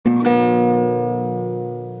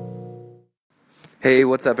Hey,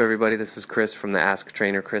 what's up, everybody? This is Chris from the Ask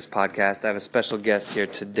Trainer Chris podcast. I have a special guest here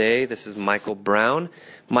today. This is Michael Brown.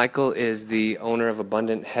 Michael is the owner of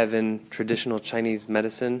Abundant Heaven Traditional Chinese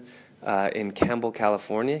Medicine in Campbell,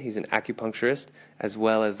 California. He's an acupuncturist as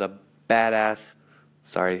well as a badass.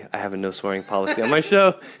 Sorry, I have a no swearing policy on my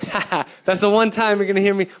show. That's the one time you're going to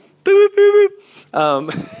hear me. Boop,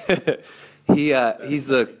 boop, boop. He's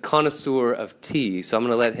the connoisseur of tea, so I'm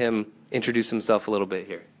going to let him introduce himself a little bit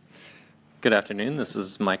here. Good afternoon. This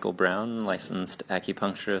is Michael Brown, licensed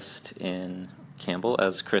acupuncturist in Campbell,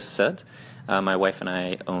 as Chris said. My wife and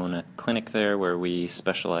I own a clinic there where we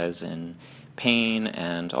specialize in pain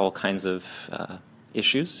and all kinds of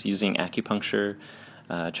issues using acupuncture,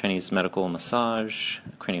 Chinese medical massage,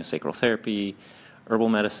 craniosacral therapy, herbal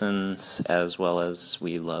medicines, as well as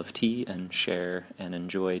we love tea and share and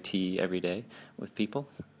enjoy tea every day with people.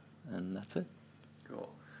 And that's it. Cool.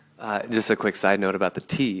 Just a quick side note about the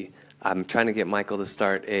tea. I'm trying to get Michael to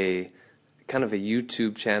start a kind of a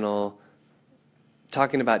YouTube channel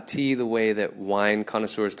talking about tea the way that wine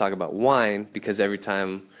connoisseurs talk about wine, because every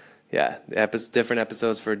time, different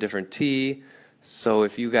episodes for a different tea. So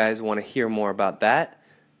if you guys want to hear more about that,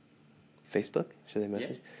 Facebook, should they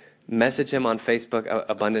message? Yeah. Message him on Facebook,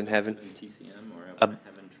 Abundant Heaven. TCM or Abundant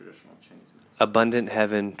Heaven Traditional Chinese Medicine. Abundant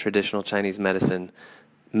Heaven Traditional Chinese Medicine.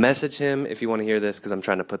 Message him if you want to hear this, because I'm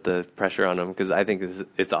trying to put the pressure on him, because I think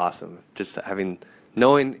it's awesome. Just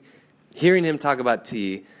hearing him talk about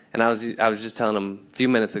tea, and I was just telling him a few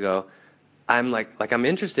minutes ago, I'm I'm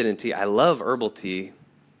interested in tea. I love herbal tea,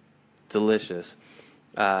 delicious.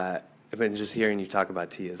 But just hearing you talk about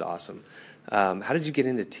tea is awesome. How did you get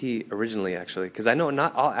into tea originally, actually? Because I know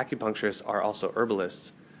not all acupuncturists are also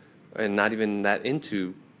herbalists, and not even that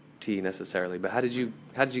into tea necessarily. But how did you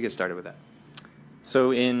get started with that?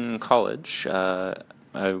 So in college, I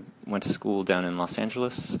went to school down in Los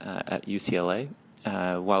Angeles at UCLA.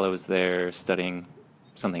 While I was there studying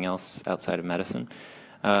something else outside of medicine,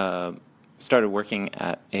 started working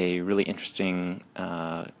at a really interesting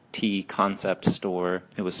tea concept store.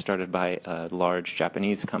 It was started by a large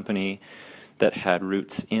Japanese company that had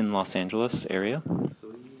roots in Los Angeles area.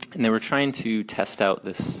 And they were trying to test out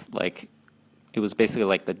this, it was basically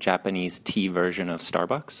like the Japanese tea version of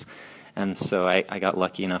Starbucks. And so I got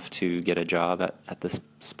lucky enough to get a job at this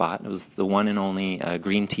spot. It was the one and only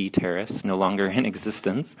Green Tea Terrace, no longer in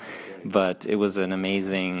existence. But it was an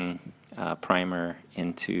amazing primer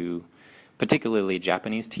into particularly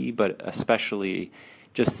Japanese tea, but especially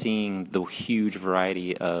just seeing the huge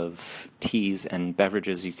variety of teas and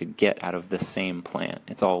beverages you could get out of the same plant.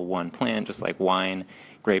 It's all one plant, just like wine.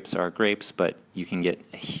 Grapes are grapes, but you can get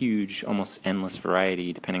a huge, almost endless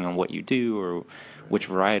variety depending on what you do or which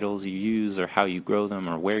varietals you use or how you grow them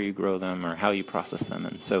or where you grow them or how you process them.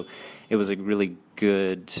 And so it was a really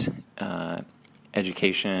good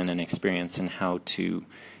education and experience in how to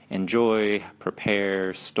enjoy,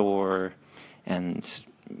 prepare, store, and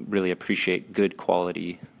really appreciate good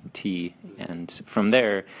quality tea. And from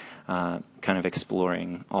there, kind of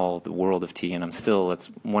exploring all the world of tea. And that's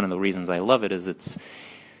one of the reasons I love it, is it's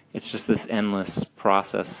just this endless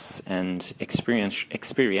process and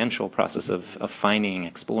experiential process of finding,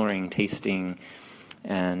 exploring, tasting,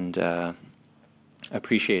 and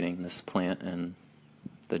appreciating this plant and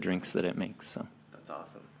the drinks that it makes. So that's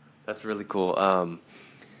awesome. That's really cool.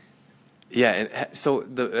 So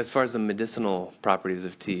as far as the medicinal properties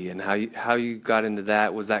of tea and how you got into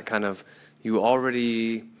that, was that kind of you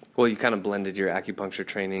kind of blended your acupuncture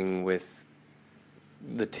training with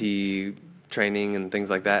the tea training and things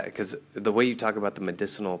like that? Because the way you talk about the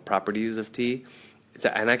medicinal properties of tea,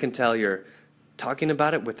 and I can tell you're talking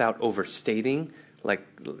about it without overstating. Like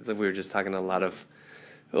we were just talking a lot of,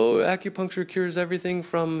 acupuncture cures everything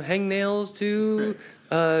from hangnails to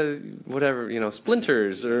whatever,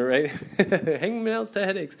 splinters, or right, hangnails to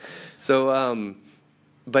headaches. So,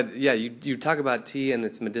 but yeah, you talk about tea and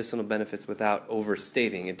its medicinal benefits without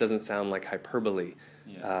overstating. It doesn't sound like hyperbole.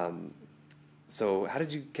 Yeah. So how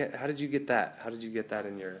did you get that? How did you get that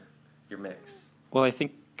in your mix? Well, I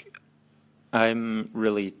think I'm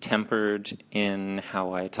really tempered in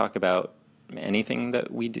how I talk about anything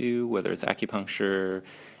that we do, whether it's acupuncture,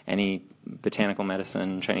 any botanical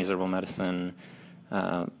medicine, Chinese herbal medicine.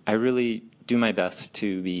 I really do my best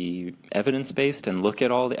to be evidence-based and look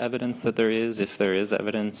at all the evidence that there is, if there is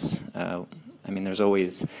evidence. There's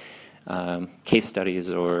always case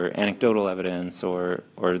studies or anecdotal evidence, or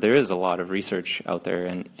there is a lot of research out there,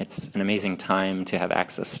 and it's an amazing time to have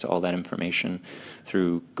access to all that information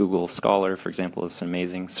through Google Scholar, for example. It's an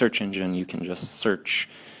amazing search engine. You can just search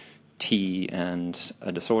tea and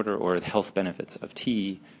a disorder or the health benefits of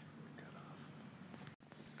tea.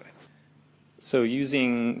 So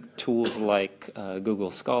using tools like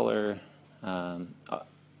Google Scholar, well,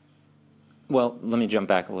 let me jump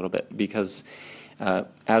back a little bit, because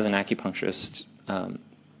as an acupuncturist,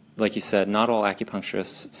 like you said, not all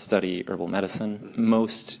acupuncturists study herbal medicine.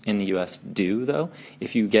 Most in the U.S. do, though.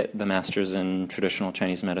 If you get the master's in traditional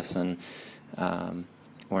Chinese medicine,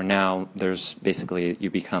 or now there's basically,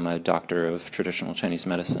 you become a doctor of traditional Chinese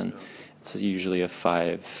medicine. It's usually a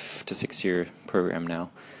 5 to 6 year program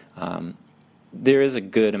now. There is a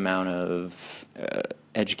good amount of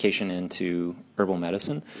education into herbal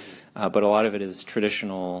medicine, but a lot of it is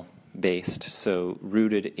traditional based, so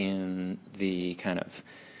rooted in the kind of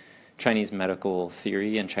Chinese medical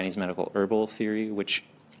theory and Chinese medical herbal theory, which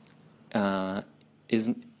is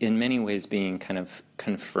in many ways being kind of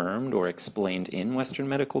confirmed or explained in Western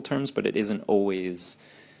medical terms, but it isn't always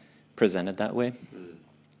presented that way.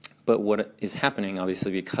 But what is happening,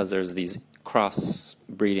 obviously, because there's these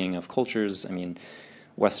cross-breeding of cultures, I mean,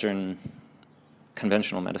 Western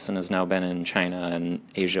conventional medicine has now been in China and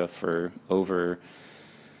Asia for over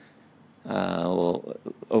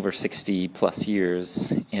 60 plus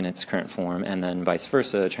years in its current form, and then vice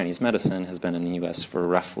versa, Chinese medicine has been in the U.S. for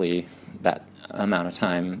roughly that amount of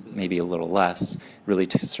time, maybe a little less, really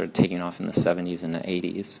started taking off in the 70s and the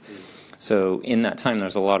 80s. So in that time,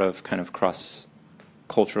 there's a lot of kind of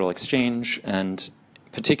cross-cultural exchange, and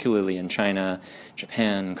particularly in China,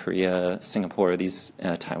 Japan, Korea, Singapore,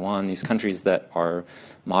 Taiwan, these countries that are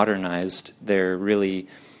modernized, they're really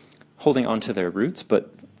holding on to their roots,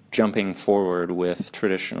 but jumping forward with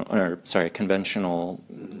conventional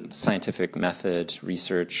scientific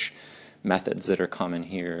research methods that are common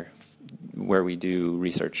here, where we do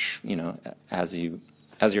research, as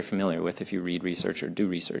you're familiar with if you read research or do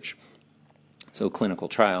research. So clinical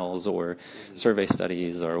trials or survey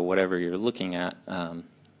studies or whatever you're looking at,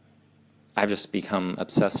 I've just become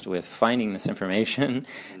obsessed with finding this information,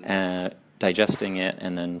 digesting it,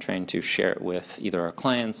 and then trying to share it with either our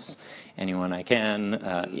clients, anyone I can,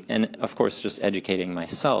 and of course just educating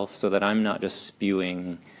myself so that I'm not just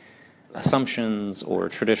spewing assumptions or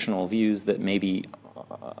traditional views that maybe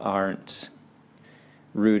aren't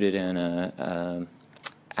rooted in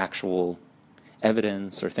actual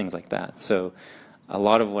evidence or things like that. So a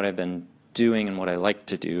lot of what I've been doing and what I like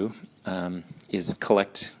to do is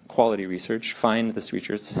collect quality research, find this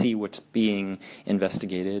research, see what's being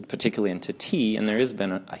investigated, particularly into tea. And there has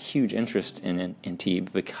been a huge interest in tea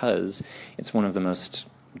because it's one of the most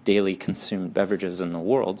daily consumed beverages in the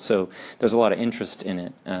world. So there's a lot of interest in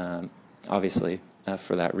it, obviously,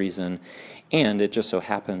 for that reason. And it just so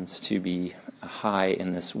happens to be high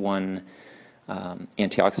in this one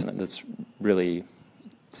antioxidant that's really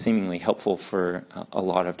seemingly helpful for a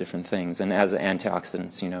lot of different things. And as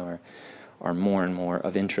antioxidants, are more and more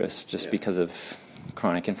of interest just because of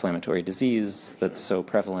chronic inflammatory disease that's so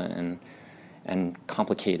prevalent and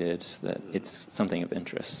complicated that it's something of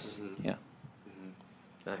interest. Yeah.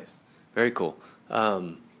 Nice. Very cool.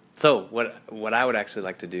 So what I would actually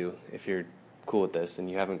like to do, if you're cool with this, and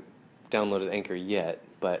you haven't downloaded Anchor yet,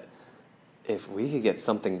 but if we could get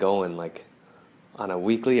something going like on a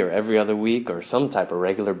weekly or every other week or some type of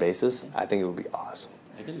regular basis, I think it would be awesome.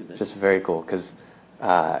 I can do that. Just very cool because,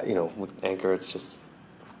 with Anchor, it's just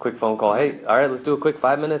a quick phone call. Hey, all right, let's do a quick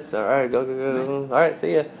 5 minutes. All right, go. Nice. All right,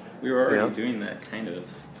 see ya. We were already doing that kind of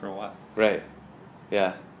for a while. Right.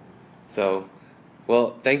 Yeah. So,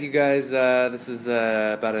 well, thank you guys. This is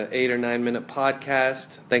about an 8 or 9 minute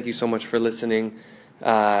podcast. Thank you so much for listening.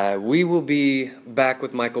 We will be back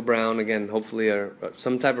with Michael Brown again, hopefully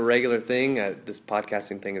some type of regular thing. This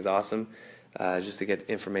podcasting thing is awesome, just to get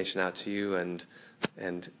information out to you. And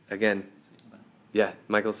again, yeah,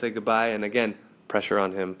 Michael, say goodbye. And again, pressure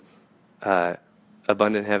on him.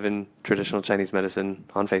 Abundant Heaven, Traditional Chinese Medicine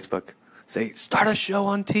on Facebook. Say, start a show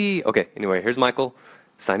on tea. Okay, anyway, here's Michael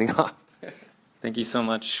signing off. Thank you so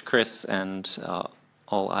much, Chris, and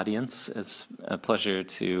all audience. It's a pleasure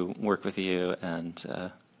to work with you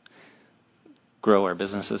and grow our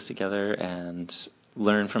businesses together and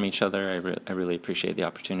learn from each other. I really appreciate the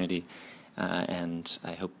opportunity, and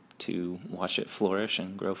I hope to watch it flourish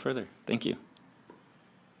and grow further. Thank you.